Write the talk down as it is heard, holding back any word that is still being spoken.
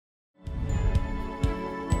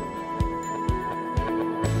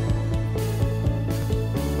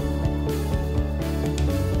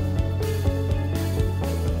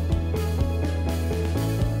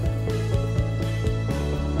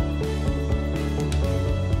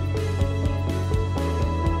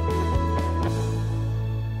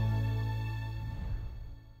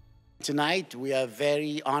Tonight, we are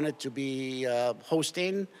very honored to be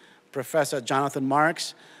hosting Professor Jonathan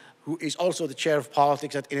Marks, who is also the chair of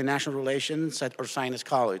politics at international relations at Ursinus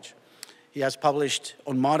College. He has published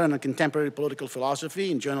on modern and contemporary political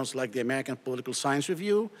philosophy in journals like the American Political Science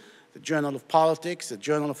Review, the Journal of Politics, the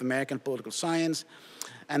Journal of American Political Science,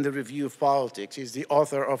 and the Review of Politics. He's the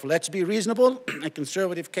author of Let's Be Reasonable, a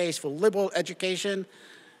conservative case for liberal education,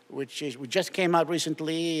 which just came out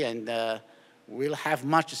recently, and we'll have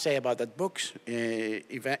much to say about that book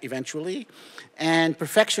eventually. And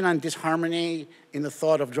Perfection and Disharmony in the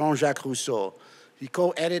Thought of Jean-Jacques Rousseau. He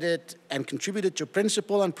co-edited and contributed to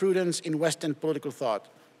Principle and Prudence in Western Political Thought.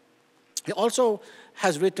 He also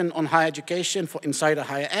has written on higher education for Insider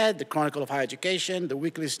Higher Ed, the Chronicle of Higher Education, the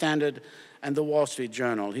Weekly Standard, and the Wall Street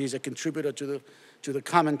Journal. He's a contributor to the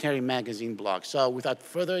Commentary magazine blog. So without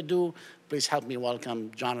further ado, please help me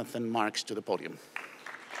welcome Jonathan Marks to the podium.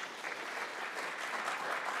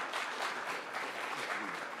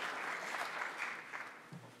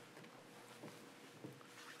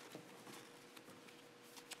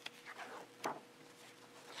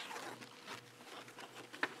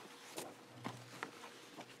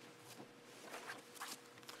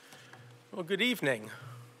 Well, good evening.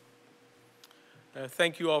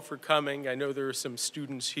 Thank you all for coming. I know there are some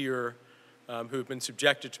students here who have been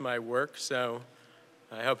subjected to my work, so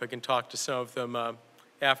I hope I can talk to some of them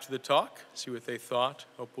after the talk, see what they thought.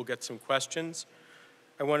 Hope we'll get some questions.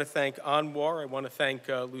 I want to thank Anouar. I want to thank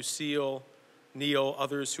Lucille, Neil,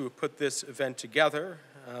 others who have put this event together.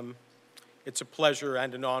 It's a pleasure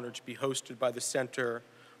and an honor to be hosted by the Center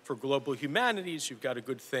for Global Humanities. You've got a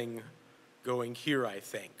good thing going here, I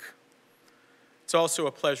think. It's also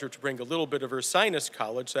a pleasure to bring a little bit of Ursinus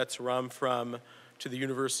College, that's where I'm from, to the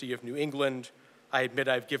University of New England. I admit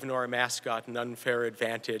I've given our mascot an unfair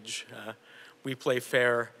advantage. We play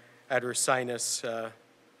fair at Ursinus,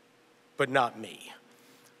 but not me.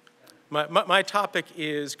 My topic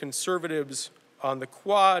is conservatives on the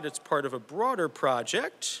Quad. It's part of a broader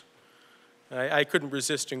project. I couldn't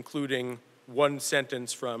resist including one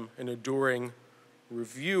sentence from an adoring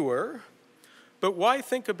reviewer. But why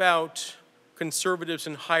think about conservatives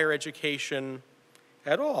in higher education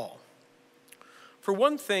at all? For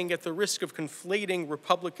one thing, at the risk of conflating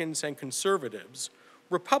Republicans and conservatives,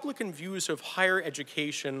 Republican views of higher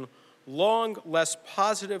education, long less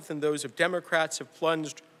positive than those of Democrats, have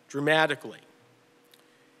plunged dramatically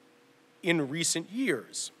in recent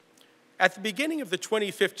years. At the beginning of the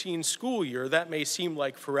 2015 school year, that may seem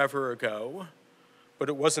like forever ago, but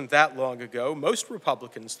it wasn't that long ago, most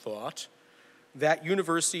Republicans thought that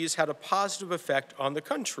universities had a positive effect on the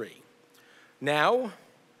country. Now,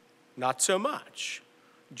 not so much.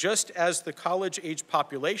 Just as the college-age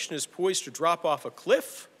population is poised to drop off a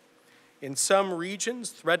cliff, in some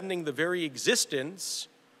regions threatening the very existence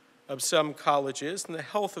of some colleges and the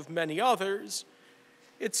health of many others,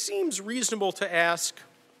 it seems reasonable to ask,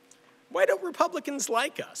 why don't Republicans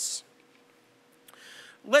like us?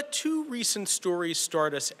 Let two recent stories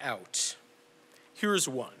start us out. Here's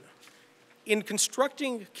one. In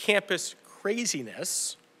Constructing Campus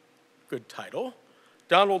Craziness, good title,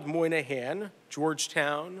 Donald Moynihan,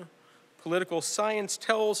 Georgetown, Political Science,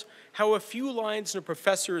 tells how a few lines in a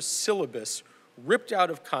professor's syllabus ripped out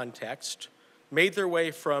of context made their way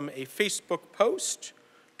from a Facebook post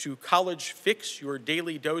to College Fix, your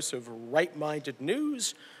daily dose of right-minded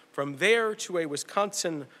news, from there to a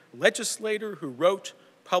Wisconsin legislator who wrote,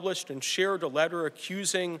 published, and shared a letter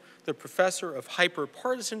accusing the professor of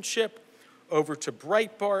hyper-partisanship, over to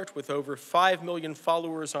Breitbart with over 5 million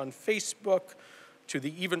followers on Facebook, to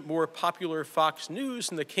the even more popular Fox News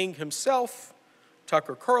and the king himself,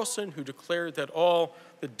 Tucker Carlson, who declared that all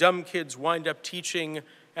the dumb kids wind up teaching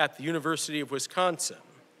at the University of Wisconsin.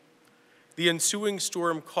 The ensuing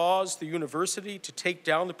storm caused the university to take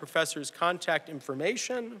down the professor's contact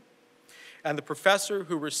information, and the professor,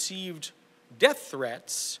 who received death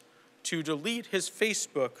threats, to delete his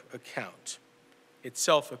Facebook account,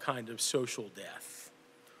 itself a kind of social death.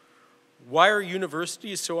 Why are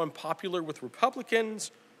universities so unpopular with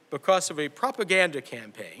Republicans? Because of a propaganda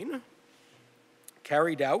campaign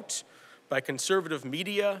carried out by conservative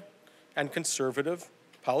media and conservative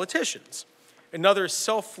politicians. Another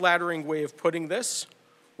self-flattering way of putting this,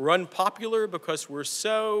 we're unpopular because we're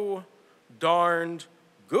so darned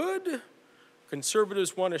good.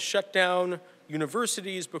 Conservatives want to shut down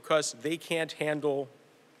universities because they can't handle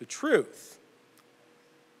the truth.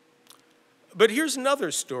 But here's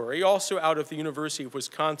another story, also out of the University of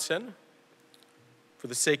Wisconsin, for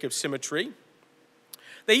the sake of symmetry.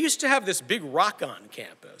 They used to have this big rock on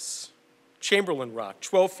campus, Chamberlain Rock,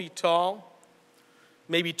 12 feet tall,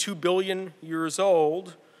 maybe 2 billion years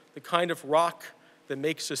old, the kind of rock that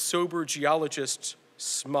makes a sober geologist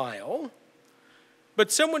smile.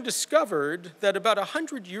 But someone discovered that about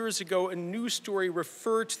 100 years ago, a news story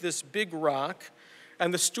referred to this big rock,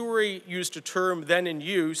 and the story used a term then in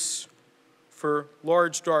use for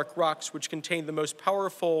large, dark rocks, which contained the most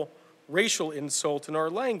powerful racial insult in our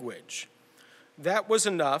language. That was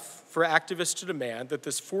enough for activists to demand that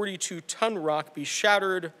this 42-ton rock be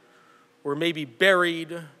shattered or maybe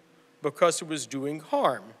buried because it was doing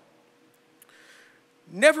harm.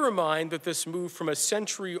 Never mind that this move from a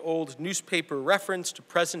century-old newspaper reference to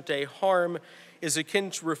present-day harm is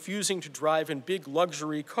akin to refusing to drive in big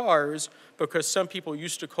luxury cars because some people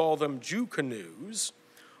used to call them Jew canoes,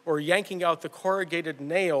 or yanking out the corrugated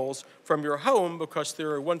nails from your home because they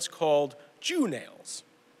were once called Jew nails.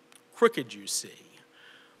 Crooked, you see.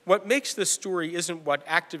 What makes this story isn't what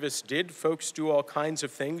activists did. Folks do all kinds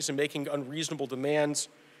of things, and making unreasonable demands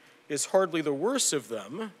is hardly the worst of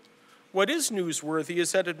them. What is newsworthy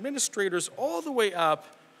is that administrators all the way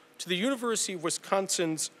up to the University of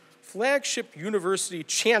Wisconsin's flagship university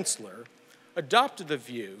chancellor adopted the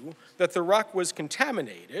view that the rock was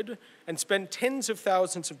contaminated and spent tens of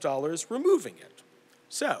thousands of dollars removing it.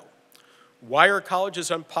 So, why are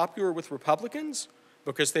colleges unpopular with Republicans?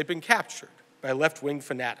 Because they've been captured by left-wing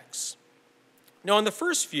fanatics. Now, on the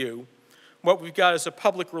first view, what we've got is a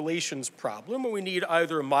public relations problem, and we need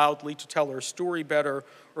either mildly to tell our story better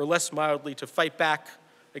or less mildly to fight back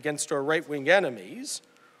against our right-wing enemies.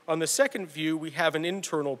 On the second view, we have an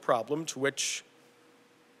internal problem to which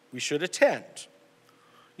we should attend.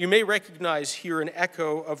 You may recognize here an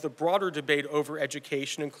echo of the broader debate over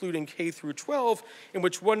education, including K through 12, in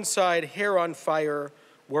which one side, hair on fire,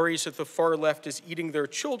 worries that the far left is eating their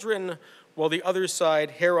children, while the other side,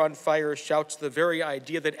 hair on fire, shouts the very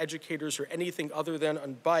idea that educators are anything other than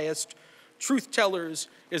unbiased truth-tellers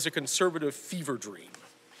is a conservative fever dream.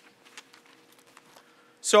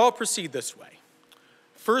 So I'll proceed this way.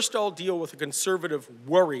 First, I'll deal with a conservative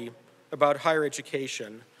worry about higher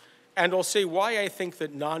education, and I'll say why I think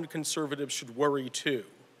that non-conservatives should worry too.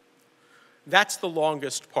 That's the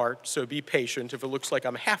longest part, so be patient. If it looks like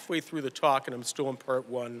I'm halfway through the talk and I'm still in part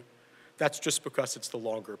one, that's just because it's the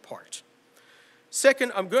longer part.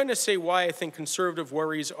 Second, I'm going to say why I think conservative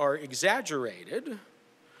worries are exaggerated.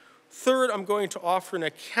 Third, I'm going to offer an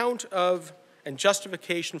account of and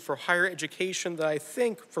justification for higher education that I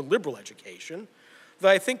think, for liberal education,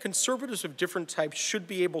 that I think conservatives of different types should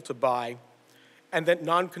be able to buy, and that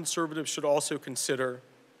non-conservatives should also consider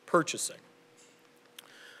purchasing.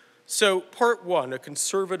 So, part one, a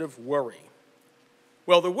conservative worry.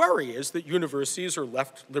 Well, the worry is that universities are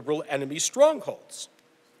left liberal enemy strongholds.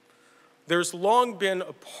 There's long been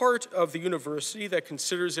a part of the university that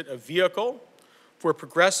considers it a vehicle for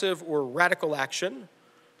progressive or radical action.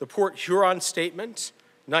 The Port Huron Statement,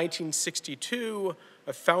 1962,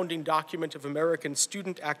 a founding document of American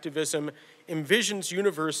student activism, envisions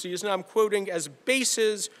universities, and I'm quoting, as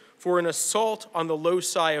bases for an assault on the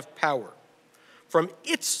loci of power. From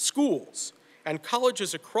its schools and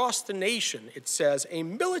colleges across the nation, it says, a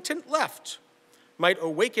militant left might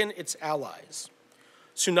awaken its allies.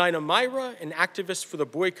 Sunaina Myra, an activist for the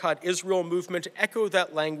Boycott Israel movement, echoed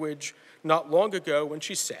that language not long ago when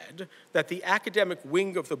she said that the academic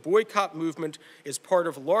wing of the boycott movement is part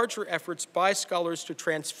of larger efforts by scholars to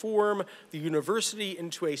transform the university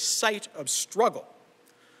into a site of struggle,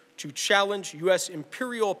 to challenge U.S.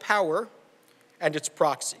 imperial power and its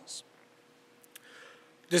proxies.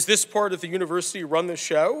 Does this part of the university run the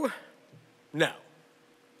show? No,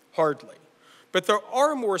 hardly. But there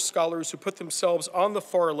are more scholars who put themselves on the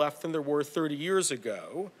far left than there were 30 years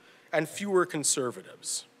ago, and fewer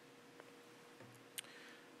conservatives.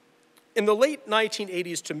 In the late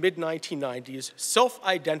 1980s to mid-1990s,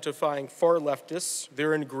 self-identifying far leftists,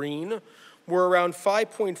 they're in green, were around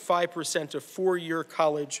 5.5% of four-year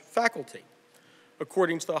college faculty,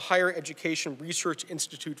 according to the Higher Education Research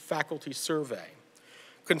Institute Faculty Survey.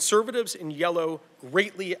 Conservatives in yellow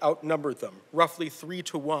greatly outnumbered them, roughly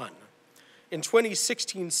 3-to-1. In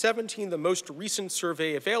 2016-17, the most recent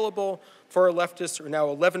survey available, far leftists are now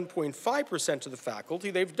 11.5% of the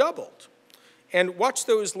faculty. They've doubled. And watch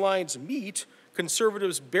those lines meet,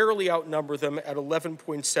 conservatives barely outnumber them at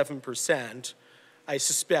 11.7%. I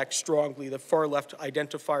suspect strongly that far left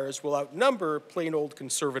identifiers will outnumber plain old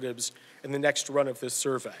conservatives in the next run of this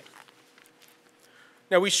survey.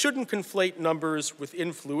 Now, we shouldn't conflate numbers with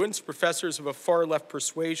influence. Professors of a far left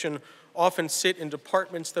persuasion often sit in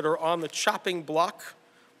departments that are on the chopping block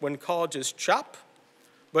when colleges chop.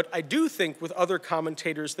 But I do think with other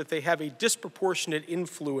commentators that they have a disproportionate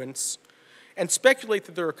influence and speculate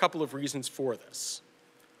that there are a couple of reasons for this.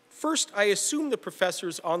 First, I assume the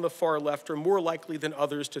professors on the far left are more likely than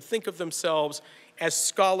others to think of themselves as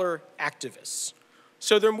scholar activists.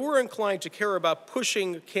 So they're more inclined to care about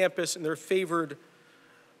pushing campus in their favored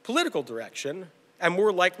political direction and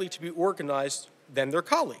more likely to be organized than their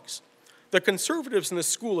colleagues. The conservatives in the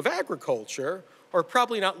School of Agriculture are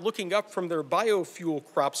probably not looking up from their biofuel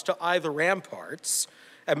crops to eye the ramparts,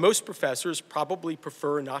 and most professors probably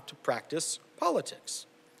prefer not to practice politics.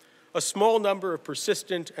 A small number of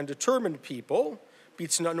persistent and determined people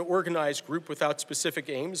beats an unorganized group without specific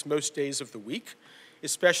aims most days of the week,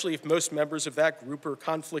 especially if most members of that group are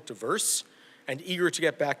conflict averse and eager to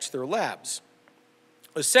get back to their labs.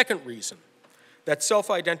 A second reason that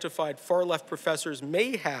self-identified far-left professors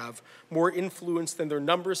may have more influence than their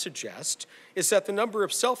numbers suggest is that the number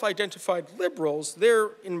of self-identified liberals,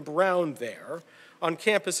 they're in brown there, on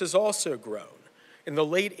campus has also grown. In the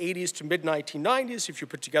late 80s to mid-1990s, if you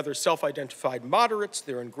put together self-identified moderates,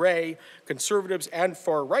 they're in gray, conservatives and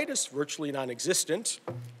far-rightists, virtually non-existent.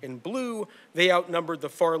 In blue, they outnumbered the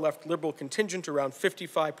far-left liberal contingent around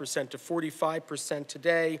 55% to 45%.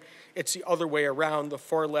 Today, it's the other way around. The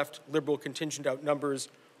far-left liberal contingent outnumbers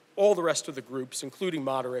all the rest of the groups, including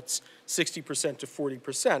moderates, 60% to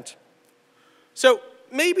 40%. So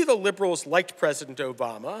maybe the liberals liked President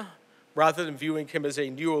Obama, rather than viewing him as a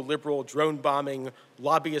neoliberal, drone-bombing,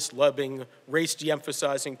 lobbyist-loving,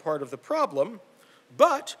 race-de-emphasizing part of the problem.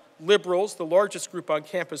 But liberals, the largest group on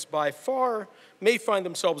campus by far, may find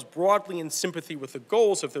themselves broadly in sympathy with the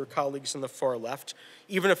goals of their colleagues on the far left,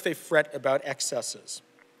 even if they fret about excesses.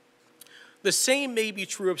 The same may be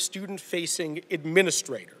true of student-facing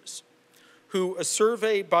administrators, who a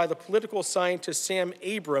survey by the political scientist Sam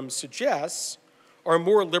Abrams suggests are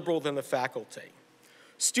more liberal than the faculty.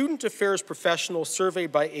 Student affairs professionals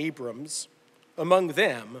surveyed by Abrams, among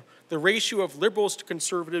them, the ratio of liberals to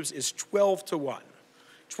conservatives is 12 to 1.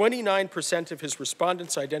 29% of his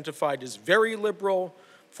respondents identified as very liberal,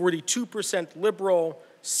 42% liberal,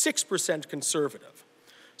 6% conservative.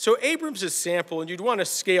 So Abrams' sample, and you'd want to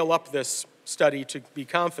scale up this study to be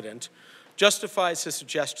confident, justifies his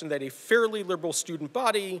suggestion that a fairly liberal student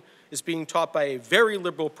body is being taught by a very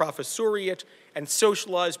liberal professoriate and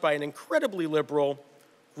socialized by an incredibly liberal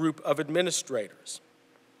group of administrators.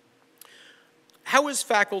 How is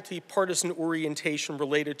faculty partisan orientation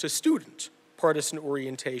related to student partisan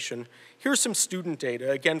orientation? Here's some student data,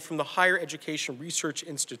 again from the Higher Education Research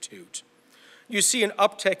Institute. You see an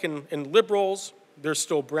uptick in liberals, they're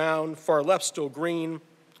still brown, far left still green,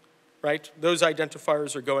 right? Those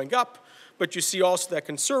identifiers are going up, but you see also that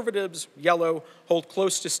conservatives, yellow, hold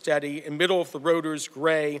close to steady, and middle of the roaders,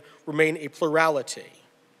 gray, remain a plurality.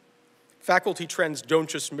 Faculty trends don't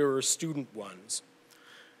just mirror student ones.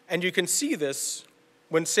 And you can see this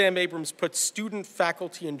when Sam Abrams puts student,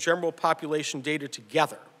 faculty, and general population data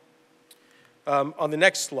together. On the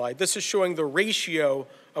next slide, this is showing the ratio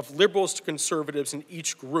of liberals to conservatives in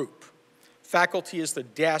each group. Faculty is the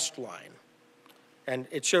dashed line, and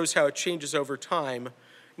it shows how it changes over time.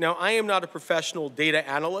 Now, I am not a professional data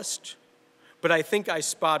analyst, but I think I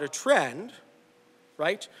spot a trend,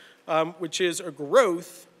 right, which is a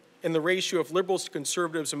growth in the ratio of liberals to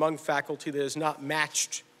conservatives among faculty that is not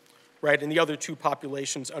matched, right, in the other two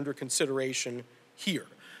populations under consideration here.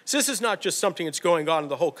 So this is not just something that's going on in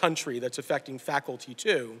the whole country that's affecting faculty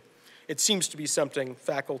too. It seems to be something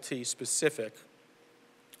faculty specific.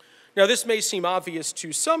 Now this may seem obvious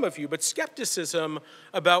to some of you, but skepticism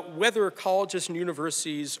about whether colleges and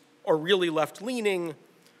universities are really left-leaning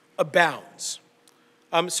abounds.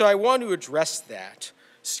 So I want to address that.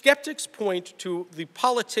 Skeptics point to the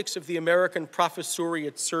Politics of the American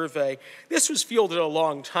Professoriate Survey. This was fielded a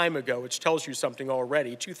long time ago, which tells you something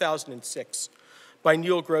already, 2006, by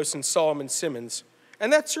Neil Gross and Solomon Simmons.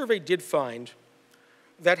 And that survey did find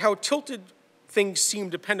that how tilted things seem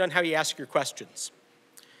depend on how you ask your questions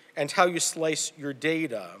and how you slice your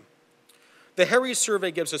data. The Harris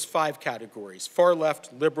survey gives us 5 categories: far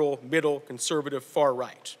left, liberal, middle, conservative, far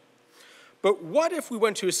right. But what if we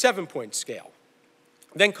went to a 7-point scale?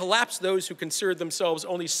 Then collapse those who consider themselves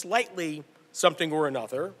only slightly something or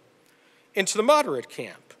another into the moderate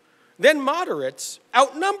camp. Then moderates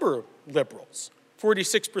outnumber liberals,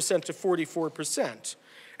 46% to 44%.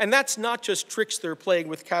 And that's not just tricks they're playing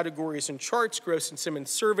with categories and charts. Gross and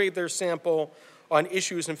Simmons surveyed their sample on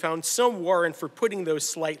issues and found some warrant for putting those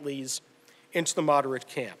slightlys into the moderate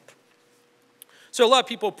camp. So a lot of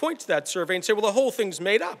people point to that survey and say, well, the whole thing's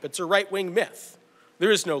made up. It's a right-wing myth. There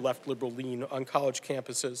is no left liberal lean on college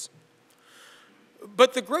campuses.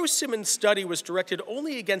 But the Gross-Simmons study was directed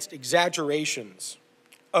only against exaggerations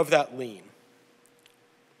of that lean.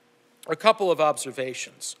 A couple of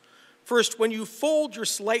observations. First, when you fold your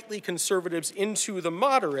slightly conservatives into the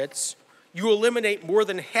moderates, you eliminate more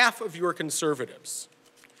than half of your conservatives.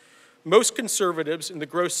 Most conservatives in the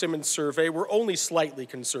Gross-Simmons survey were only slightly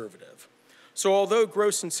conservative. So although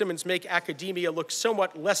Gross and Simmons make academia look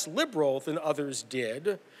somewhat less liberal than others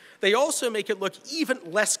did, they also make it look even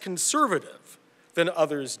less conservative than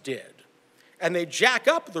others did. And they jack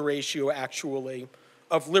up the ratio, actually,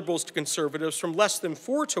 of liberals to conservatives from less than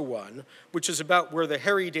 4-to-1, which is about where the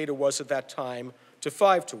Harry data was at that time, to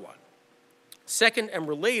 5-to-1. Second, and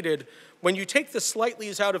related, when you take the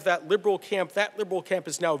slightlies out of that liberal camp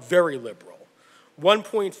is now very liberal.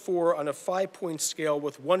 1.4 on a 5-point scale,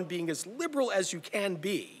 with 1 being as liberal as you can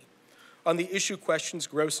be on the issue questions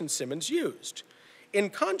Gross and Simmons used. In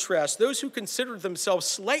contrast, those who consider themselves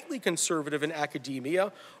slightly conservative in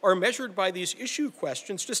academia are measured by these issue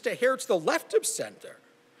questions just a hair to the left of center.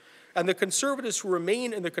 And the conservatives who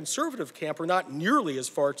remain in the conservative camp are not nearly as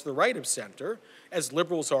far to the right of center as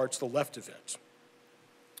liberals are to the left of it.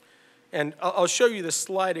 And I'll show you this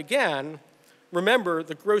slide again. Remember,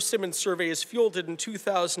 the Gross-Simmons survey is fielded in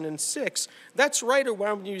 2006. That's right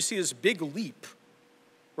around when you see this big leap,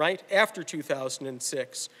 right, after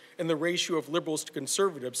 2006, in the ratio of liberals to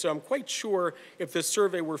conservatives. So I'm quite sure if this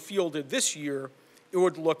survey were fielded this year, it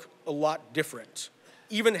would look a lot different.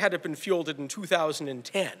 Even had it been fielded in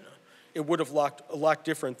 2010, it would have looked a lot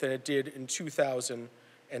different than it did in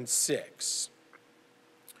 2006.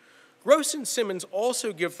 Gross and Simmons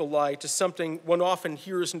also give the lie to something one often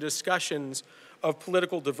hears in discussions of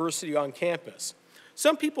political diversity on campus.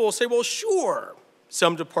 Some people will say, well, sure,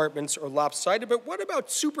 some departments are lopsided, but what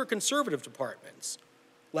about super conservative departments,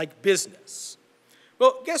 like business?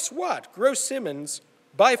 Well, guess what? Gross-Simmons,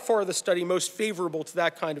 by far the study most favorable to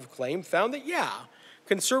that kind of claim, found that, yeah,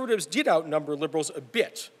 conservatives did outnumber liberals a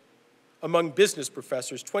bit among business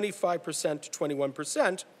professors, 25% to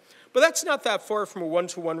 21%, but that's not that far from a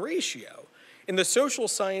 1-to-1 ratio. In the social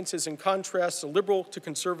sciences, in contrast, the liberal to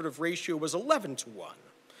conservative ratio was 11-to-1.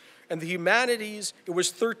 And the humanities, it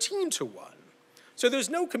was 13-to-1. So there's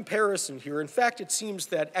no comparison here. In fact, it seems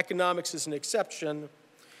that economics is an exception.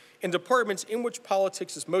 In departments in which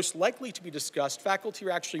politics is most likely to be discussed, faculty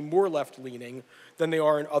are actually more left-leaning than they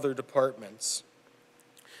are in other departments.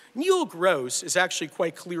 Neil Gross is actually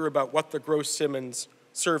quite clear about what the Gross-Simmons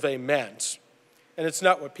survey meant, and it's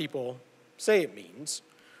not what people say it means.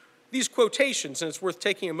 These quotations, and it's worth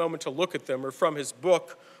taking a moment to look at them, are from his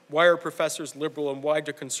book, Why Are Professors Liberal and Why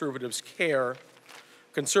Do Conservatives Care?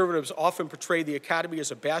 Conservatives often portray the academy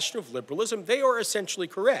as a bastion of liberalism. They are essentially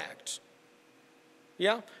correct.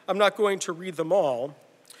 Yeah, I'm not going to read them all,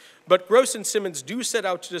 but Gross and Simmons do set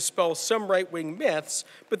out to dispel some right-wing myths,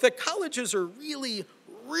 but that colleges are really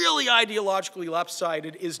ideologically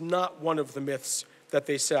lopsided is not one of the myths that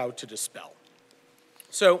they set out to dispel.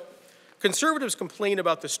 So, conservatives complain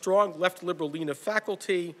about the strong left liberal lean of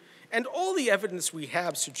faculty, and all the evidence we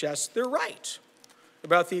have suggests they're right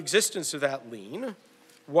about the existence of that lean,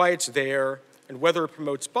 why it's there, and whether it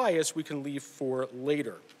promotes bias we can leave for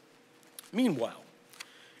later. Meanwhile,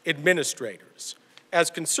 administrators,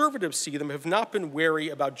 as conservatives see them, have not been wary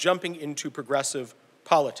about jumping into progressive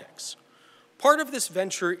politics. Part of this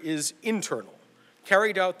venture is internal,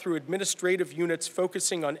 carried out through administrative units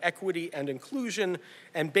focusing on equity and inclusion,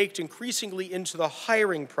 and baked increasingly into the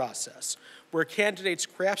hiring process, where candidates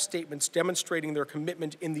craft statements demonstrating their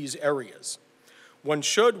commitment in these areas. One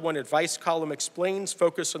should, one advice column explains,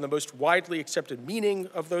 focus on the most widely accepted meaning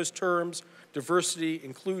of those terms, diversity,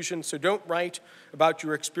 inclusion, so don't write about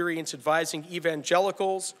your experience advising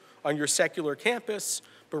evangelicals on your secular campus,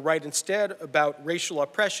 but write instead about racial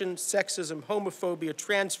oppression, sexism, homophobia,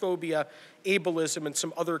 transphobia, ableism, and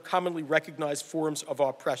some other commonly recognized forms of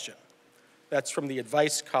oppression. That's from the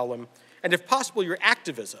advice column. And if possible, your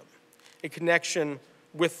activism in connection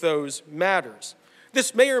with those matters.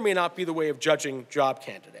 This may or may not be the way of judging job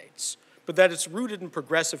candidates, but that it's rooted in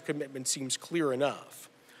progressive commitment seems clear enough.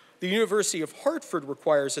 The University of Hartford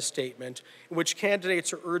requires a statement in which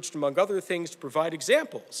candidates are urged, among other things, to provide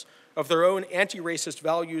examples of their own anti-racist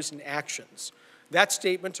values and actions. That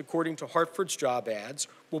statement, according to Hartford's job ads,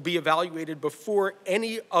 will be evaluated before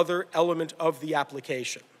any other element of the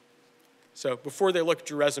application. So before they look at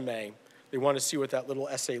your resume, they want to see what that little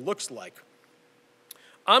essay looks like.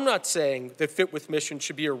 I'm not saying that fit with mission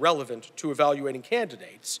should be irrelevant to evaluating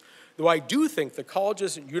candidates, though I do think that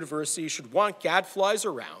colleges and universities should want gadflies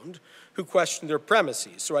around who question their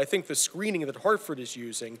premises. So I think the screening that Hartford is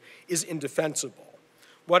using is indefensible.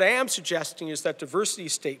 What I am suggesting is that diversity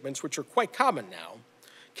statements, which are quite common now,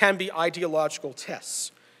 can be ideological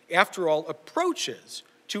tests. After all, approaches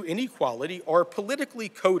to inequality are politically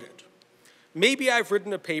coded. Maybe I've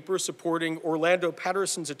written a paper supporting Orlando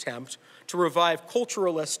Patterson's attempt to revive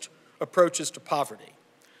culturalist approaches to poverty.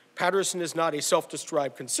 Patterson is not a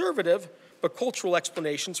self-described conservative, but cultural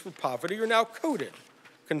explanations for poverty are now coded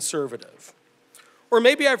conservative. Or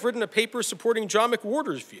maybe I've written a paper supporting John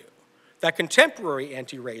McWhorter's view that contemporary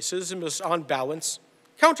anti-racism is, on balance,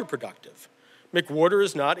 counterproductive. McWhorter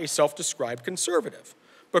is not a self-described conservative,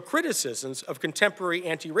 but criticisms of contemporary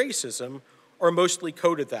anti-racism are mostly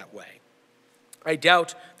coded that way. I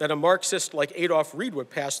doubt that a Marxist like Adolph Reed would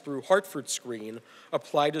pass through Hartford's screen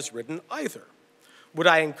applied as written either. Would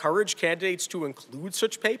I encourage candidates to include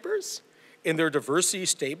such papers in their diversity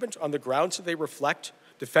statement on the grounds that they reflect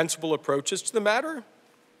defensible approaches to the matter?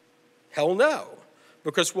 Hell no.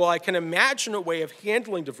 Because while I can imagine a way of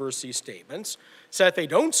handling diversity statements so that they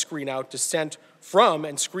don't screen out dissent from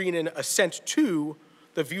and screen in assent to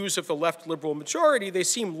the views of the left liberal majority, they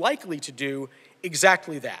seem likely to do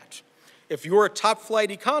exactly that. If you're a top-flight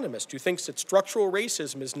economist who thinks that structural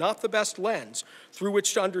racism is not the best lens through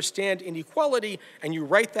which to understand inequality, and you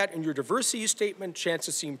write that in your diversity statement,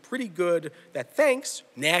 chances seem pretty good that thanks,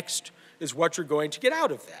 next, is what you're going to get out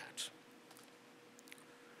of that.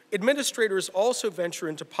 Administrators also venture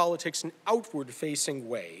into politics in outward-facing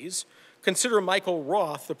ways. Consider Michael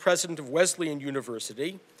Roth, the president of Wesleyan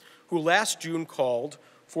University, who last June called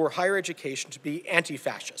for higher education to be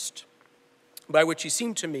anti-fascist, by which he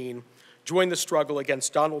seemed to mean join the struggle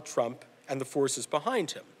against Donald Trump and the forces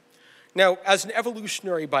behind him. Now, as an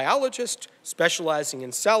evolutionary biologist specializing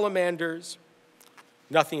in salamanders,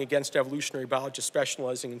 nothing against evolutionary biologists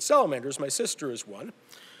specializing in salamanders, my sister is one,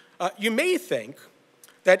 you may think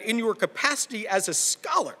that in your capacity as a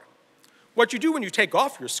scholar, what you do when you take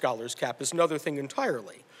off your scholar's cap is another thing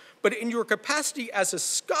entirely, but in your capacity as a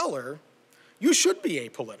scholar, you should be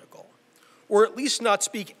apolitical, or at least not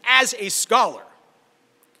speak as a scholar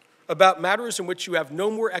about matters in which you have no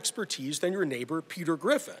more expertise than your neighbor, Peter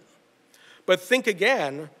Griffin. But think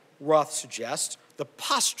again, Roth suggests, the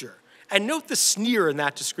posture, and note the sneer in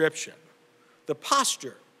that description. The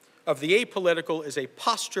posture of the apolitical is a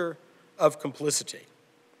posture of complicity.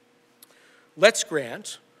 Let's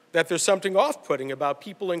grant that there's something off-putting about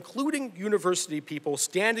people, including university people,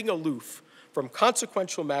 standing aloof from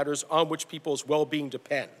consequential matters on which people's well-being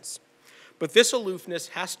depends. But this aloofness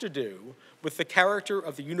has to do with the character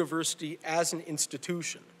of the university as an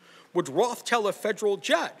institution. Would Roth tell a federal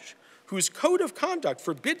judge whose code of conduct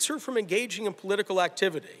forbids her from engaging in political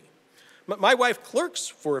activity? My wife clerks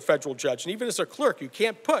for a federal judge, and even as a clerk, you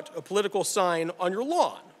can't put a political sign on your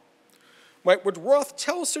lawn. Would Roth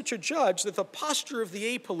tell such a judge that the posture of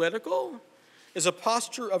the apolitical is a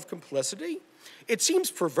posture of complicity? It seems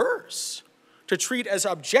perverse to treat as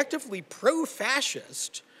objectively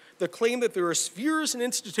pro-fascist the claim that there are spheres and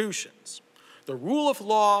institutions, the rule of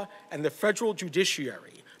law and the federal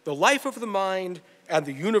judiciary, the life of the mind and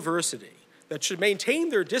the university, that should maintain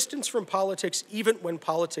their distance from politics even when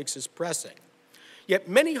politics is pressing. Yet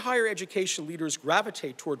many higher education leaders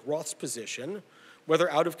gravitate toward Roth's position,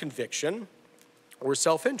 whether out of conviction or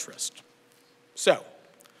self-interest. So,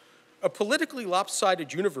 a politically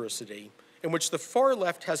lopsided university in which the far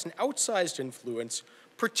left has an outsized influence,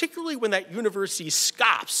 particularly when that university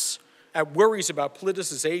scoffs at worries about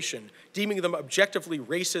politicization, deeming them objectively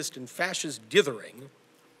racist and fascist dithering,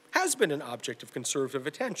 has been an object of conservative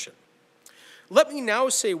attention. Let me now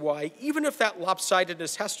say why, even if that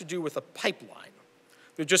lopsidedness has to do with a pipeline,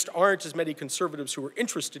 there just aren't as many conservatives who are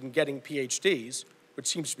interested in getting PhDs, which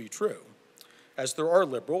seems to be true, as there are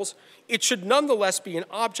liberals, it should nonetheless be an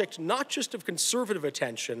object not just of conservative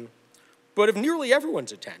attention, but of nearly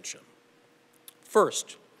everyone's attention.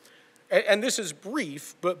 First, and this is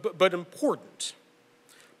brief, but important,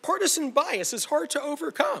 partisan bias is hard to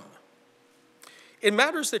overcome. In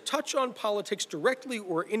matters that touch on politics directly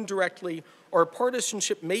or indirectly, our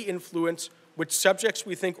partisanship may influence which subjects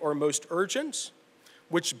we think are most urgent,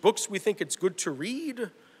 which books we think it's good to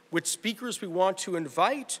read, which speakers we want to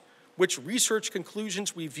invite, which research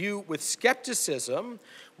conclusions we view with skepticism,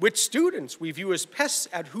 which students we view as pests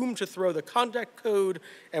at whom to throw the conduct code,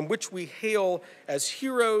 and which we hail as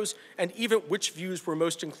heroes, and even which views we're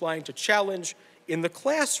most inclined to challenge in the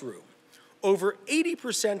classroom. Over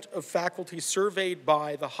 80% of faculty surveyed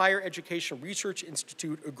by the Higher Education Research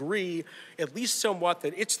Institute agree, at least somewhat,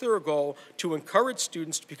 that it's their goal to encourage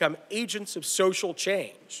students to become agents of social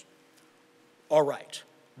change. All right,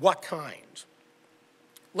 what kind?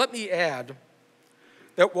 Let me add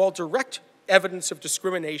that while direct evidence of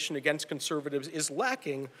discrimination against conservatives is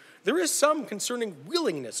lacking, there is some concerning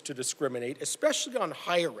willingness to discriminate, especially on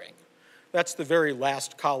hiring. That's the very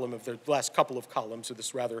last column of the last couple of columns of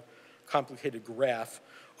this rather complicated graph,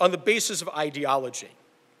 on the basis of ideology.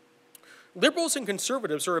 Liberals and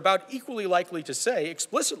conservatives are about equally likely to say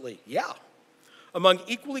explicitly, yeah, among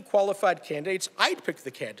equally qualified candidates, I'd pick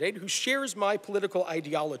the candidate who shares my political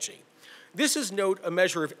ideology. This is, note, a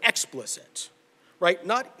measure of explicit, right,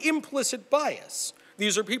 not implicit bias.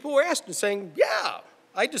 These are people who are asked and saying, yeah,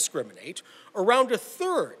 I discriminate. Around a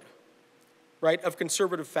third, right, of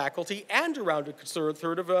conservative faculty and around a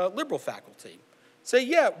third of liberal faculty say,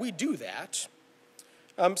 yeah, we do that.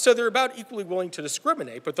 So they're about equally willing to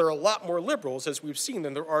discriminate, but there are a lot more liberals, as we've seen,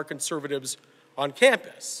 than there are conservatives on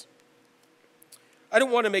campus. I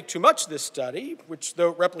don't want to make too much of this study, which,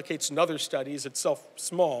 though it replicates in other studies, itself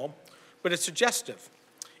small, but it's suggestive.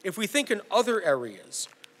 If we think in other areas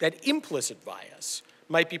that implicit bias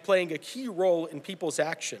might be playing a key role in people's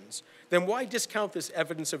actions, then why discount this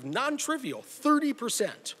evidence of non-trivial,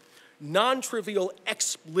 30%, non-trivial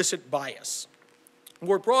explicit bias?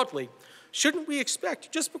 More broadly, shouldn't we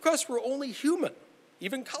expect, just because we're only human,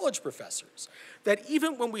 even college professors, that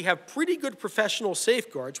even when we have pretty good professional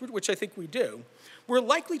safeguards, which I think we do, we're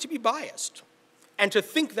likely to be biased and to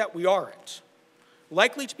think that we aren't,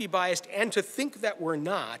 likely to be biased and to think that we're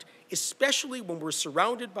not, especially when we're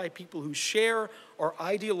surrounded by people who share our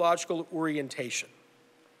ideological orientation.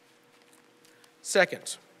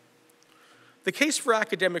 Second, the case for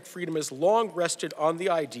academic freedom has long rested on the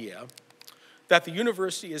idea that the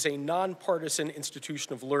university is a nonpartisan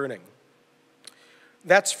institution of learning.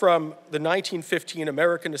 That's from the 1915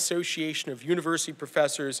 American Association of University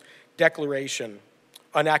Professors Declaration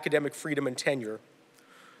on Academic Freedom and Tenure.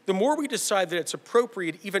 The more we decide that it's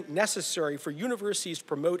appropriate, even necessary, for universities to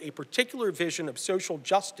promote a particular vision of social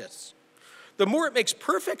justice, the more it makes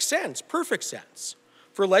perfect sense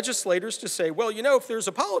for legislators to say, well, you know, if there's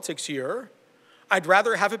a politics here, I'd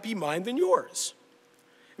rather have it be mine than yours.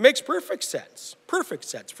 It makes perfect sense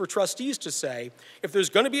for trustees to say, if there's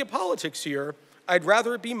going to be a politics here, I'd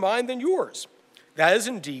rather it be mine than yours. That is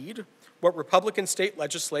indeed what Republican state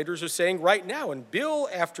legislators are saying right now in bill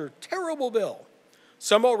after terrible bill.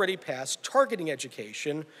 Some already passed targeting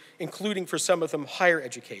education, including for some of them higher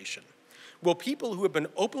education. Will people who have been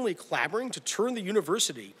openly clamoring to turn the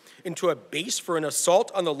university into a base for an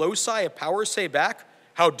assault on the loci of power say back,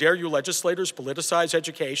 how dare you legislators politicize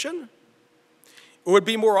education? It would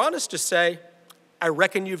be more honest to say, I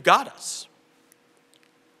reckon you've got us.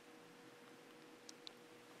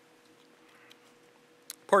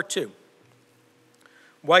 Part two,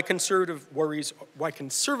 why conservative worries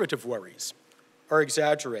are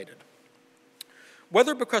exaggerated.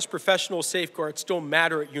 Whether because professional safeguards still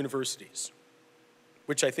matter at universities,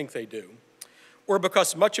 which I think they do, or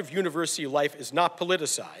because much of university life is not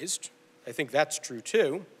politicized, I think that's true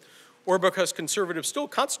too, or because conservatives still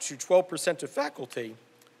constitute 12% of faculty,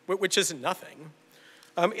 which isn't nothing,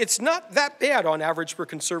 it's not that bad on average for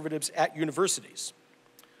conservatives at universities.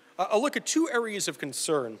 I'll look at two areas of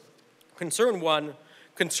concern. Concern one,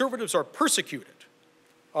 conservatives are persecuted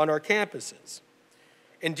on our campuses.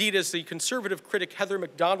 Indeed, as the conservative critic Heather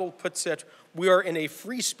McDonald puts it, we are in a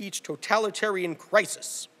free speech totalitarian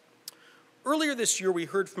crisis. Earlier this year, we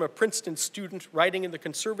heard from a Princeton student writing in the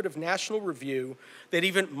Conservative National Review that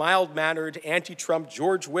even mild-mannered anti-Trump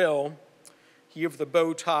George Will, he of the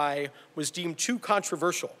bow tie, was deemed too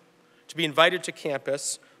controversial to be invited to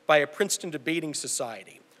campus by a Princeton debating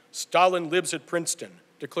society. Stalin lives at Princeton,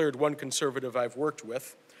 declared one conservative I've worked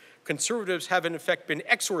with. Conservatives have in effect been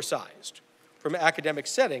exorcised from academic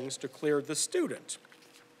settings, declared the student.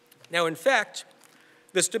 Now, in fact,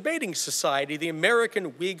 this debating society, the American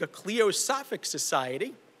Whig Cliosophic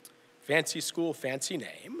Society, fancy school, fancy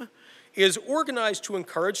name, is organized to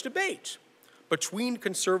encourage debate between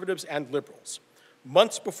conservatives and liberals.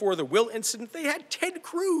 Months before the Will incident, they had Ted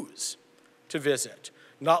Cruz to visit.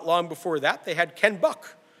 Not long before that, they had Ken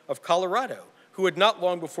Buck of Colorado, who had not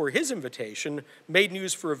long before his invitation made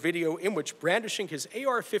news for a video in which, brandishing his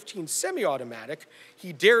AR-15 semi-automatic,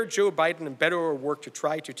 he dared Joe Biden and Beto O'Rourke to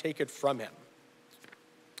try to take it from him.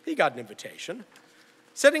 He got an invitation.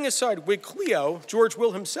 Setting aside Whig Clio, George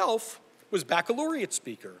Will himself was baccalaureate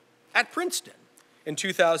speaker at Princeton in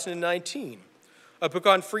 2019. A book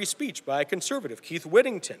on free speech by a conservative, Keith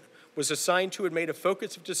Whittington, was assigned to and made a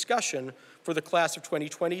focus of discussion for the class of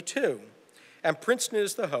 2022. And Princeton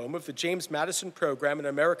is the home of the James Madison Program in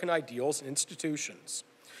American Ideals and Institutions,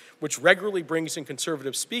 which regularly brings in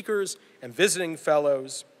conservative speakers and visiting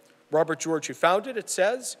fellows. Robert George, who founded it,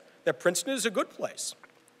 says that Princeton is a good place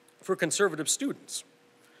for conservative students.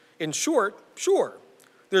 In short, sure,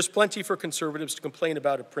 there's plenty for conservatives to complain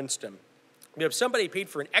about at Princeton. But if somebody paid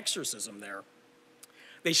for an exorcism there,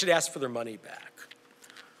 they should ask for their money back.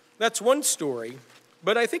 That's one story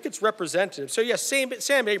but I think it's representative. So yes,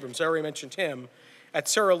 Sam Abrams, I already mentioned him, at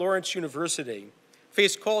Sarah Lawrence University,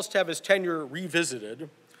 faced calls to have his tenure revisited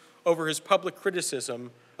over his public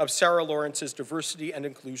criticism of Sarah Lawrence's diversity and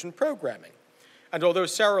inclusion programming. And although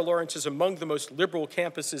Sarah Lawrence is among the most liberal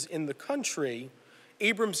campuses in the country,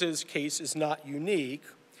 Abrams's case is not unique.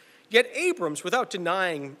 Yet Abrams, without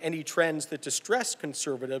denying any trends that distress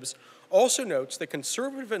conservatives, also notes that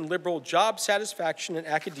conservative and liberal job satisfaction in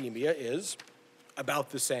academia is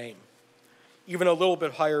about the same, even a little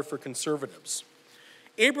bit higher for conservatives.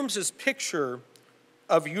 Abrams's picture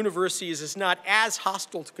of universities is not as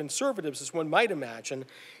hostile to conservatives as one might imagine.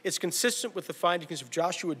 It's consistent with the findings of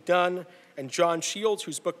Joshua Dunn and John Shields,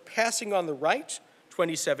 whose book Passing on the Right,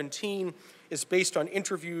 2017, is based on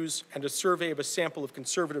interviews and a survey of a sample of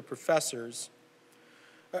conservative professors.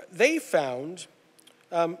 They found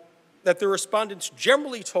that the respondents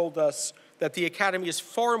generally told us that the academy is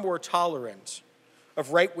far more tolerant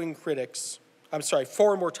of right-wing critics,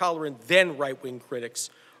 far more tolerant than right-wing critics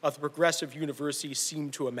of the progressive universities seem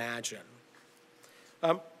to imagine.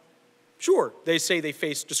 Sure, they say they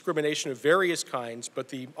face discrimination of various kinds, but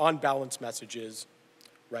the on-balance message is,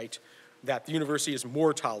 right, that the university is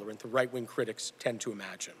more tolerant than right-wing critics tend to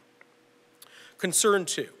imagine. Concern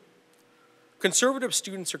two, conservative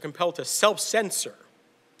students are compelled to self-censor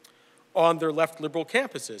on their left liberal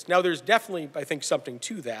campuses. Now, there's definitely, I think, something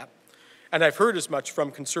to that, and I've heard as much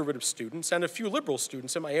from conservative students and a few liberal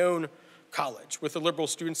students in my own college, with the liberal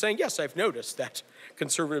students saying, yes, I've noticed that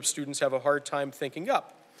conservative students have a hard time thinking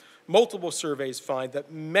up. Multiple surveys find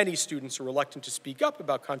that many students are reluctant to speak up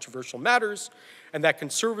about controversial matters, and that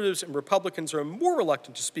conservatives and Republicans are more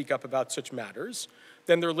reluctant to speak up about such matters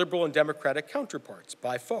than their liberal and Democratic counterparts,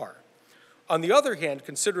 by far. On the other hand,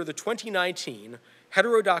 consider the 2019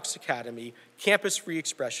 Heterodox Academy Campus Free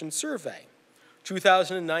Expression Survey.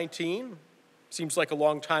 2019 seems like a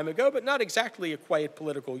long time ago, but not exactly a quiet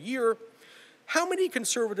political year. How many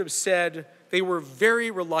conservatives said they were very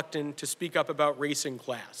reluctant to speak up about race and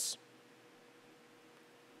class?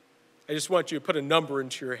 I just want you to put a number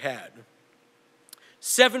into your head.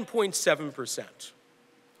 7.7%.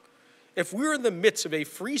 If we're in the midst of a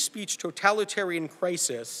free speech totalitarian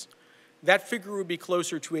crisis, that figure would be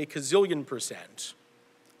closer to a gazillion percent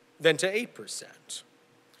than to 8%.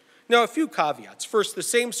 Now, a few caveats. First, the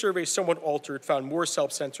same survey, somewhat altered, found more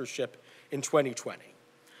self-censorship in 2020.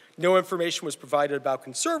 No information was provided about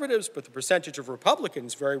conservatives, but the percentage of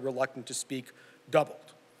Republicans very reluctant to speak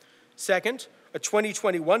doubled. Second, a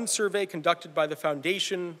 2021 survey conducted by the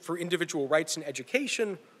Foundation for Individual Rights in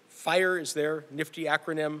Education, FIRE is their nifty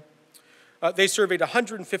acronym. They surveyed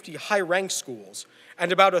 150 high-ranked schools,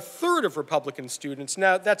 and about a third of Republican students,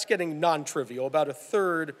 now that's getting non-trivial, about a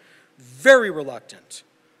third very reluctant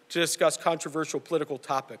to discuss controversial political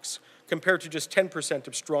topics, compared to just 10%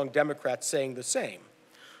 of strong Democrats saying the same.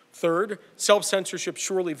 Third, self-censorship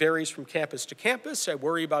surely varies from campus to campus. I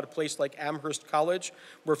worry about a place like Amherst College,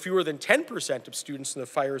 where fewer than 10% of students in the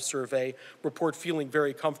FIRE survey report feeling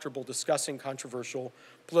very comfortable discussing controversial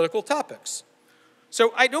political topics.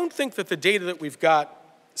 So I don't think that the data that we've got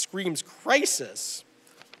screams crisis,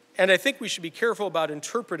 and I think we should be careful about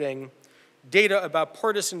interpreting data about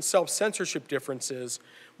partisan self-censorship differences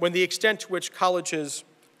when the extent to which colleges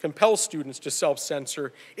compel students to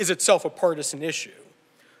self-censor is itself a partisan issue,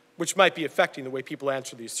 which might be affecting the way people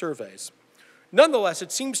answer these surveys. Nonetheless,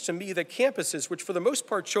 it seems to me that campuses, which for the most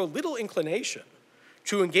part show little inclination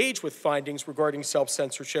to engage with findings regarding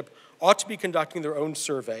self-censorship, ought to be conducting their own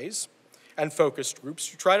surveys and focus groups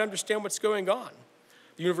to try to understand what's going on.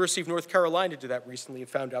 The University of North Carolina did that recently and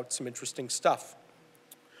found out some interesting stuff.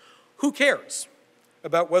 Who cares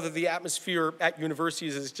about whether the atmosphere at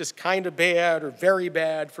universities is just kind of bad or very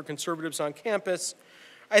bad for conservatives on campus?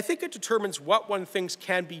 I think it determines what one thinks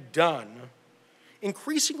can be done.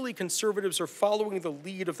 Increasingly, conservatives are following the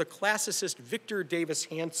lead of the classicist Victor Davis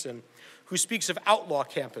Hanson, who speaks of outlaw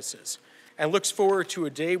campuses and looks forward to a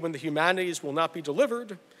day when the humanities will not be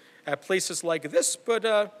delivered at places like this,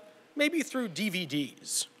 but maybe through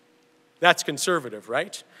DVDs. That's conservative,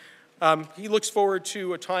 right? He looks forward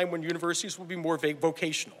to a time when universities will be more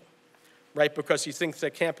vocational, right? Because he thinks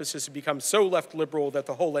that campuses have become so left liberal that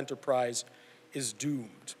the whole enterprise is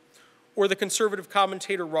doomed. Or the conservative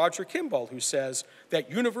commentator Roger Kimball, who says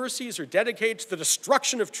that universities are dedicated to the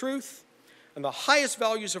destruction of truth and the highest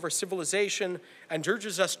values of our civilization, and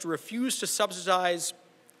urges us to refuse to subsidize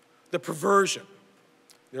the perversion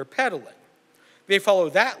they're peddling. They follow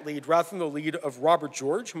that lead rather than the lead of Robert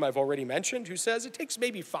George, whom I've already mentioned, who says it takes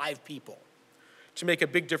maybe 5 people to make a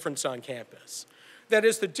big difference on campus. That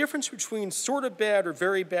is, the difference between sort of bad or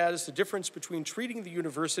very bad is the difference between treating the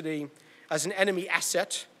university as an enemy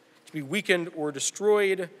asset to be weakened or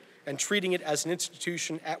destroyed, and treating it as an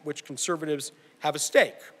institution at which conservatives have a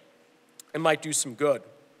stake and might do some good.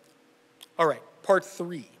 All right, part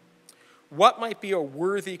 3. What might be a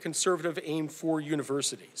worthy conservative aim for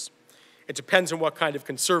universities? It depends on what kind of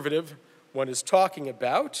conservative one is talking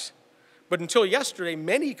about. But until yesterday,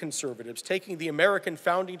 many conservatives, taking the American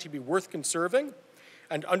founding to be worth conserving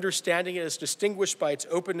and understanding it as distinguished by its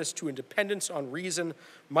openness to independence on reason,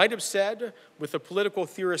 might have said, with the political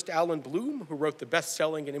theorist Alan Bloom, who wrote the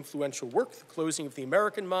best-selling and influential work, The Closing of the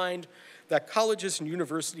American Mind, that colleges and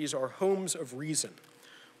universities are homes of reason.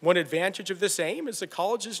 One advantage of this aim is that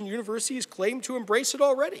colleges and universities claim to embrace it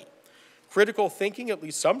already. Critical thinking, at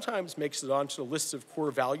least sometimes, makes it onto the lists of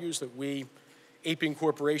core values that we, aping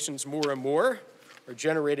corporations more and more, are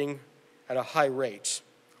generating at a high rate.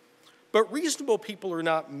 But reasonable people are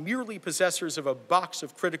not merely possessors of a box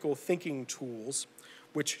of critical thinking tools,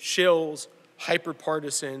 which shills,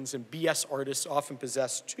 hyperpartisans, and BS artists often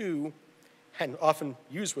possess too, and often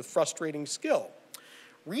use with frustrating skill.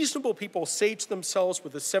 Reasonable people say to themselves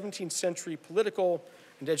with the 17th century political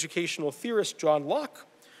and educational theorist John Locke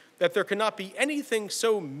that there cannot be anything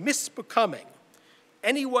so misbecoming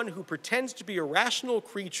anyone who pretends to be a rational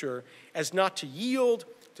creature as not to yield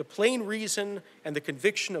to plain reason and the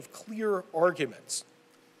conviction of clear arguments.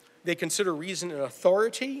 They consider reason an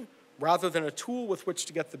authority rather than a tool with which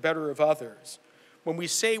to get the better of others. When we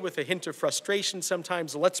say with a hint of frustration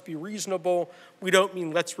sometimes, let's be reasonable, we don't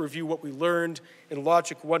mean let's review what we learned in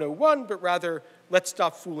Logic 101, but rather let's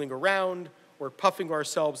stop fooling around or puffing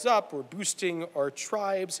ourselves up or boosting our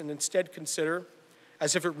tribes and instead consider,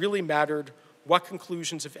 as if it really mattered, what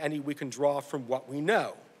conclusions, if any, we can draw from what we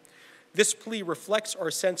know. This plea reflects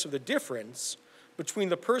our sense of the difference between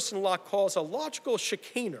the person Locke calls a logical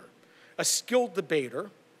chicaner, a skilled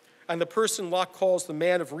debater, and the person Locke calls the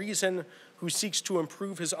man of reason who seeks to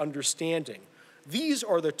improve his understanding. These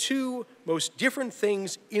are the two most different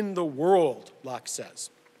things in the world, Locke says.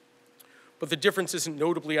 But the difference isn't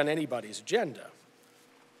notably on anybody's agenda.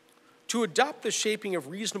 To adopt the shaping of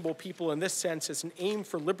reasonable people in this sense as an aim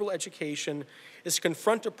for liberal education is to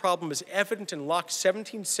confront a problem as evident in Locke's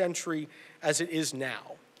 17th century as it is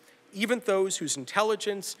now. Even those whose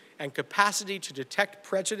intelligence and capacity to detect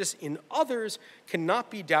prejudice in others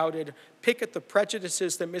cannot be doubted pick at the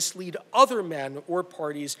prejudices that mislead other men or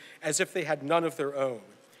parties as if they had none of their own.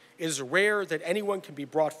 It is rare that anyone can be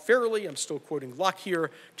brought fairly, I'm still quoting Locke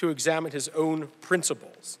here, to examine his own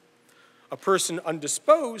principles. A person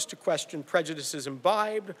undisposed to question prejudices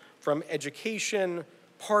imbibed from education,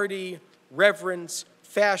 party, reverence,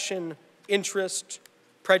 fashion, interest,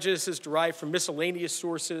 prejudices derived from miscellaneous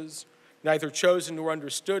sources, neither chosen nor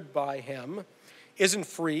understood by him, isn't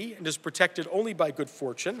free and is protected only by good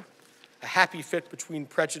fortune, a happy fit between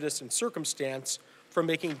prejudice and circumstance, from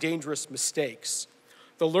making dangerous mistakes.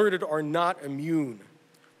 The learned are not immune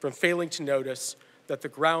from failing to notice that the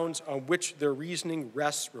grounds on which their reasoning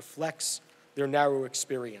rests reflects their narrow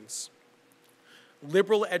experience.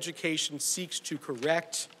 Liberal education seeks to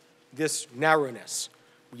correct this narrowness.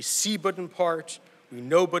 We see but in part, we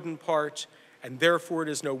know but in part, and therefore it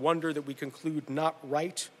is no wonder that we conclude not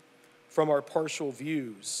right from our partial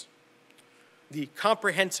views. The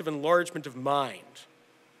comprehensive enlargement of mind,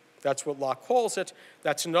 that's what Locke calls it.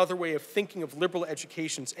 That's another way of thinking of liberal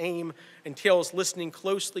education's aim, entails listening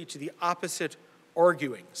closely to the opposite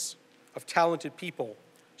arguings of talented people,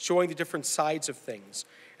 showing the different sides of things,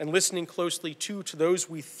 and listening closely, too, to those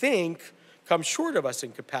we think come short of us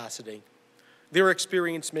in capacity. Their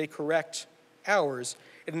experience may correct ours.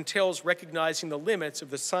 It entails recognizing the limits of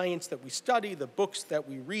the science that we study, the books that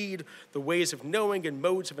we read, the ways of knowing and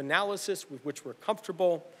modes of analysis with which we're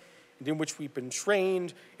comfortable and in which we've been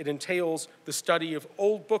trained. It entails the study of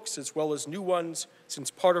old books as well as new ones, since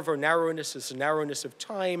part of our narrowness is the narrowness of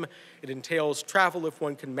time. It entails travel if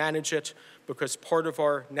one can manage it, because part of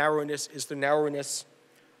our narrowness is the narrowness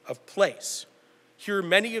of place. Here,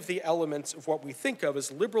 many of the elements of what we think of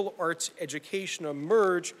as liberal arts education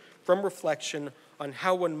emerge from reflection on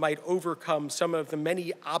how one might overcome some of the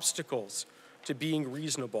many obstacles to being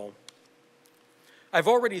reasonable. I've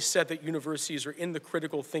already said that universities are in the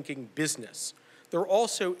critical thinking business. They're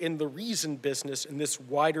also in the reason business in this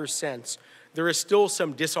wider sense. There is still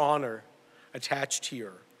some dishonor attached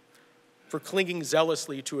here for clinging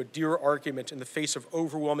zealously to a dear argument in the face of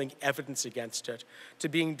overwhelming evidence against it, to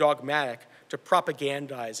being dogmatic, to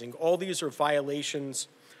propagandizing. All these are violations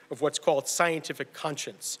of what's called scientific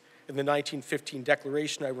conscience in the 1915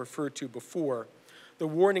 declaration I referred to before. The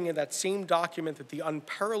warning in that same document that the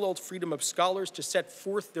unparalleled freedom of scholars to set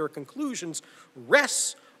forth their conclusions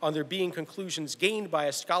rests on there being conclusions gained by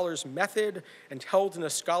a scholar's method and held in a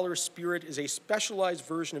scholar's spirit is a specialized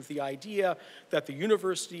version of the idea that the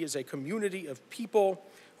university is a community of people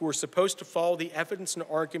who are supposed to follow the evidence and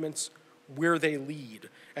arguments where they lead,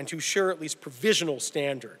 and to share at least provisional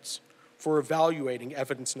standards for evaluating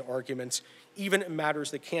evidence and arguments, even in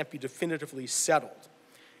matters that can't be definitively settled.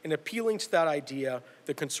 In appealing to that idea,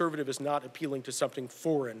 the conservative is not appealing to something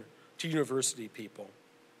foreign to university people.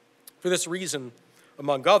 For this reason,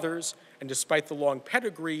 among others, and despite the long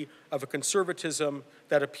pedigree of a conservatism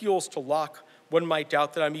that appeals to Locke, one might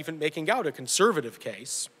doubt that I'm even making out a conservative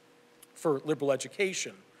case for liberal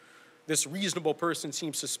education. This reasonable person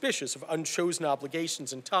seems suspicious of unchosen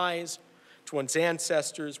obligations and ties to one's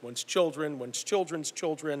ancestors, one's children's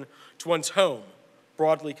children, to one's home,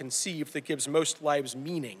 broadly conceived, that gives most lives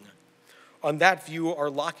meaning. On that view, our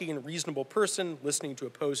Lockean reasonable person, listening to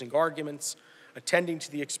opposing arguments, attending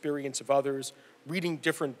to the experience of others, reading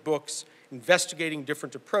different books, investigating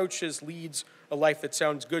different approaches, leads a life that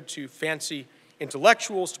sounds good to fancy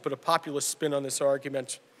intellectuals, to put a populist spin on this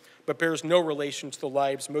argument, but bears no relation to the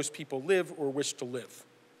lives most people live or wish to live.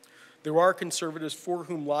 There are conservatives for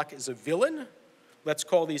whom Locke is a villain. Let's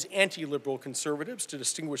call these anti-liberal conservatives to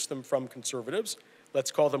distinguish them from conservatives.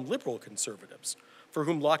 Let's call them liberal conservatives, for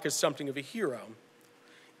whom Locke is something of a hero.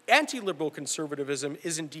 Anti-liberal conservatism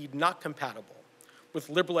is indeed not compatible with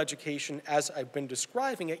liberal education as I've been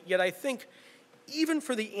describing it, yet I think even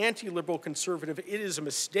for the anti-liberal conservative, it is a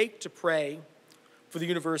mistake to pray for the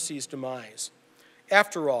university's demise.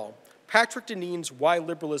 After all, Patrick Deneen's Why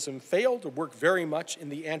Liberalism Failed to work very much in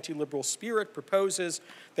the anti-liberal spirit proposes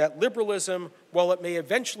that liberalism, while it may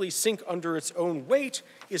eventually sink under its own weight,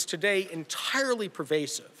 is today entirely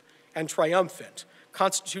pervasive and triumphant,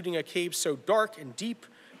 constituting a cave so dark and deep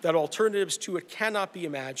that alternatives to it cannot be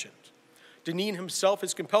imagined. Deneen himself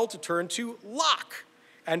is compelled to turn to Locke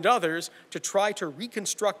and others to try to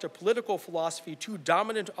reconstruct a political philosophy too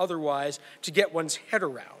dominant otherwise to get one's head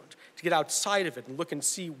around, to get outside of it and look and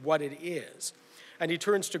see what it is. And he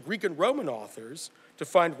turns to Greek and Roman authors to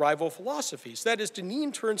find rival philosophies. That is,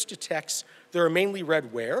 Deneen turns to texts that are mainly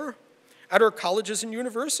read where? At our colleges and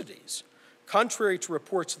universities. Contrary to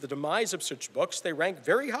reports of the demise of such books, they rank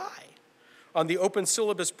very high on the Open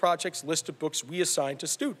Syllabus Project's list of books we assign to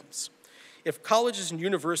students. If colleges and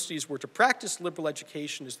universities were to practice liberal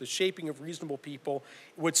education as the shaping of reasonable people,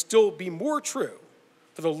 it would still be more true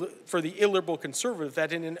for the illiberal conservative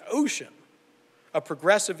that in an ocean of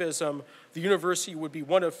progressivism, the university would be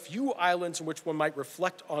one of few islands in which one might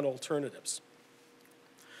reflect on alternatives.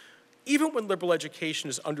 Even when liberal education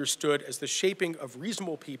is understood as the shaping of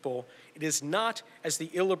reasonable people, it is not, as the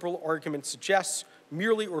illiberal argument suggests,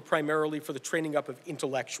 merely or primarily for the training up of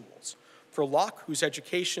intellectuals. For Locke, whose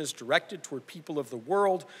education is directed toward people of the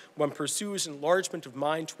world, one pursues enlargement of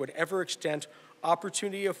mind to whatever extent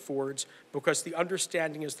opportunity affords, because the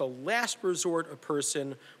understanding is the last resort a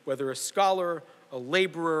person, whether a scholar, a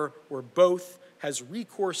laborer, or both, has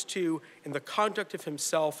recourse to in the conduct of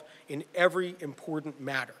himself in every important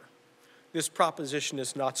matter. This proposition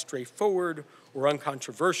is not straightforward or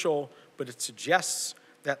uncontroversial, but it suggests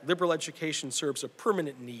that liberal education serves a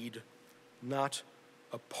permanent need, not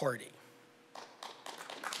a party.